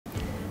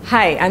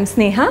Hi, I'm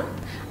Sneha.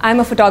 I'm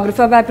a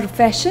photographer by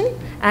profession,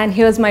 and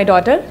here's my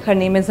daughter. Her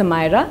name is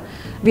Amira.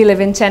 We live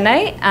in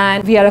Chennai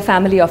and we are a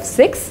family of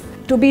 6.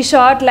 To be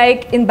short,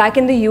 like back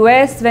in the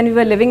US when we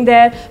were living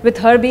there, with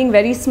her being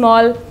very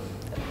small,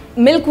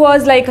 milk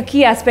was like a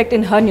key aspect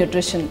in her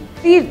nutrition.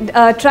 We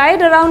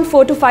tried around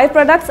 4 to 5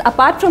 products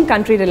apart from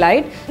Country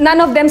Delight.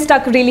 None of them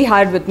stuck really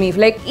hard with me.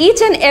 Like each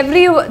and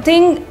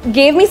everything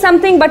gave me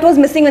something but was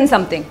missing in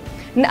something.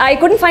 I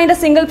couldn't find a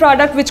single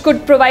product which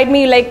could provide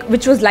me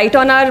which was light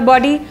on our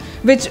body,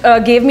 which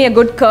gave me a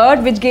good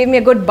curd, which gave me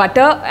a good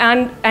butter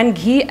and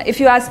ghee, if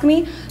you ask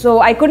me.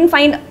 So I couldn't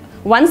find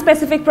one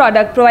specific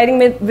product providing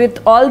me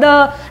with all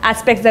the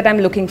aspects that I'm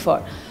looking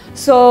for.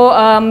 So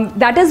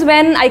that is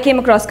when I came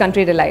across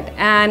Country Delight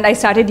and I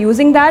started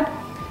using that.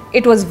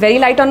 It was very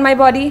light on my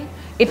body.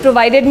 It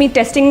provided me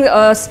testing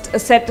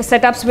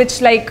setups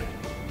which, like,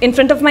 in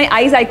front of my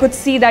eyes I could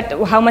see that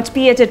how much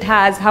pH it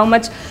has, how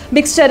much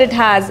mixture it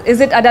has,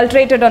 is it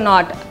adulterated or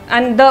not.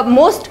 And the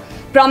most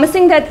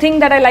promising thing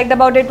that I liked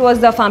about it was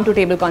the farm to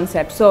table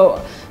concept.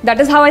 So that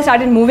is how I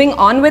started moving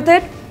on with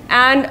it.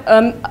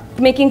 And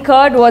making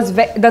curd was,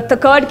 the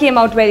curd came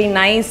out very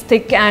nice,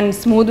 thick and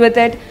smooth with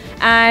it.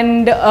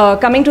 And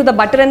coming to the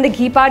butter and the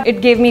ghee part,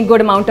 it gave me a good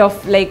amount of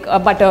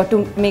butter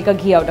to make a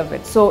ghee out of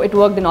it. So it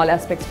worked in all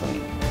aspects for me.